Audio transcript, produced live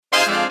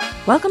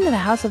Welcome to the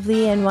House of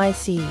Lee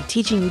NYC,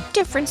 teaching you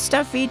different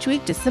stuff each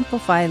week to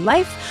simplify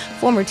life.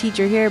 Former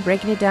teacher here,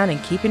 breaking it down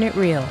and keeping it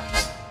real.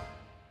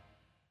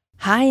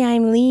 Hi,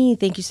 I'm Lee.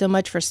 Thank you so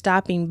much for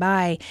stopping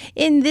by.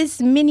 In this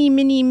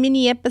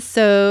mini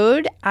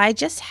episode, I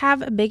just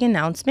have a big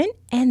announcement,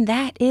 and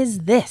that is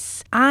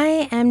this.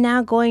 I am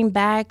now going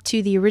back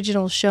to the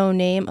original show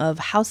name of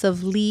House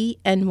of Lee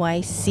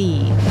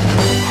NYC.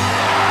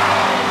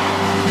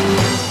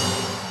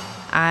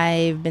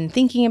 I've been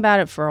thinking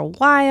about it for a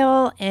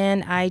while,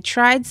 and I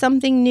tried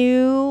something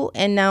new,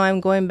 and now I'm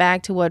going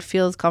back to what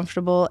feels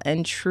comfortable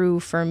and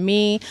true for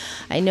me.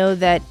 I know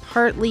that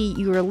partly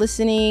you are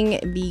listening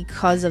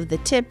because of the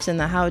tips and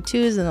the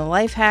how-tos and the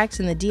life hacks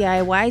and the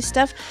DIY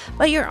stuff,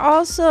 but you're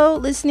also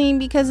listening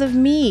because of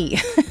me.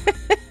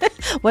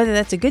 Whether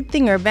that's a good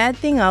thing or a bad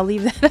thing, I'll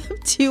leave that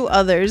up to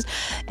others.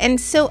 And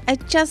so I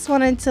just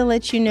wanted to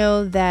let you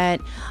know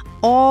that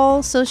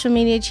all social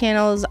media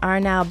channels are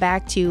now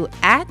back to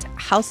at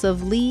House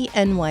of Lee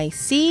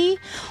NYC.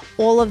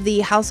 All of the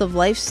House of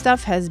Life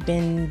stuff has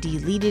been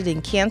deleted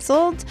and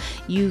canceled.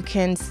 You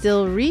can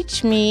still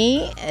reach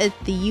me at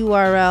the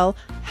URL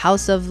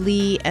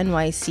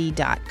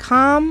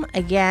houseofleenyc.com.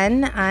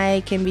 Again,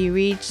 I can be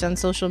reached on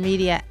social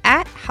media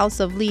at House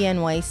of Lee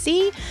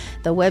NYC.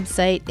 The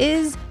website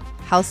is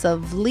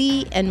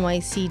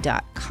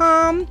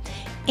houseofleenyc.com.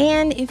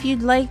 And if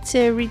you'd like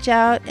to reach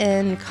out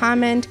and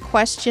comment,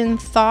 question,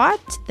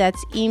 thought,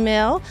 that's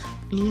email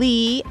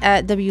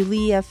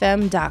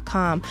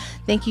lee@wleefm.com.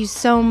 Thank you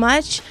so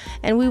much,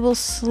 and we will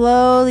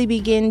slowly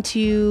begin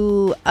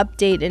to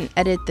update and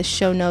edit the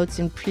show notes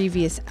in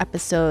previous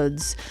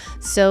episodes.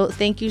 So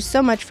thank you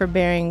so much for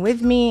bearing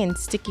with me and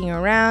sticking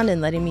around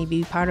and letting me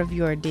be part of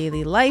your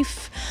daily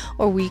life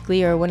or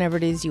weekly or whenever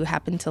it is you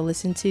happen to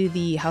listen to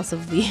the House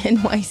of Lee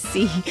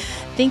NYC.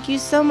 Thank you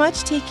so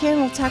much. Take care,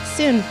 and we'll talk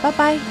soon.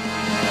 Bye-bye.